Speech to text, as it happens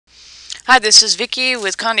Hi, this is Vicky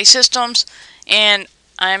with Condi Systems, and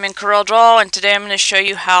I'm in CorelDRAW, and today I'm going to show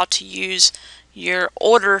you how to use your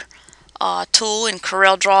order tool in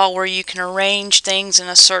CorelDRAW, where you can arrange things in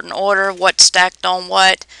a certain order, what's stacked on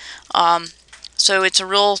what. Um, so it's a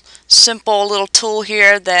real simple little tool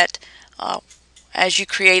here that as you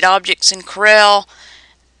create objects in Corel,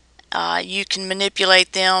 you can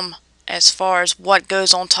manipulate them as far as what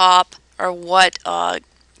goes on top or what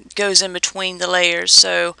goes in between the layers.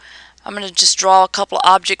 So I'm going to just draw a couple of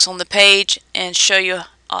objects on the page and show you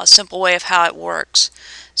a simple way of how it works.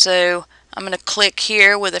 So I'm going to click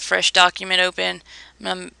here with a fresh document open. I'm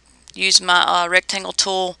going to use my rectangle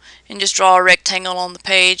tool and just draw a rectangle on the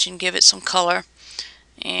page and give it some color.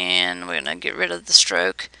 And we're going to get rid of the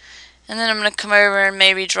stroke. And then I'm going to come over and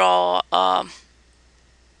maybe draw a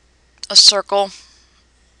circle,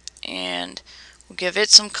 and we'll give it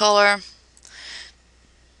some color.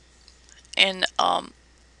 And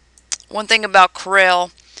one thing about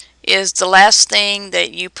Corel is the last thing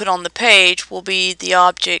that you put on the page will be the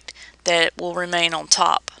object that will remain on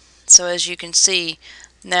top. So as you can see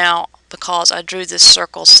now, because I drew this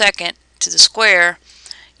circle second to the square,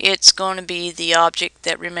 it's going to be the object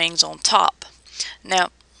that remains on top. Now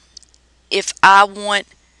if I want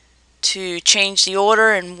to change the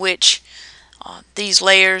order in which these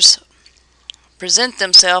layers present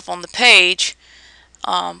themselves on the page,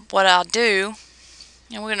 what I'll do,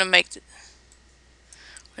 and we're going to make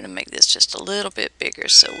this just a little bit bigger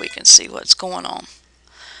so we can see what's going on.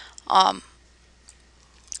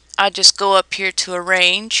 I just go up here to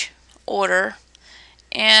Arrange, Order,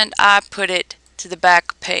 and I put it to the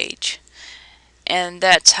back page. And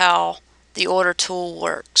that's how the order tool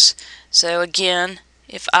works. So again,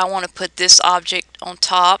 if I want to put this object on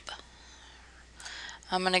top,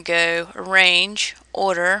 I'm going to go Arrange,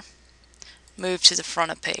 Order, Move to the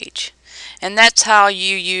front of page. And that's how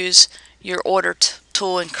you use your order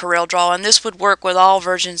tool in CorelDRAW, and this would work with all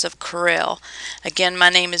versions of Corel. Again, my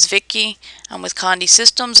name is Vicky. I'm with Condi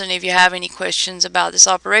Systems, and if you have any questions about this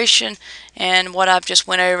operation and what I've just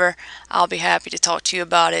went over, I'll be happy to talk to you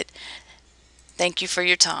about it. Thank you for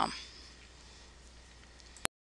your time.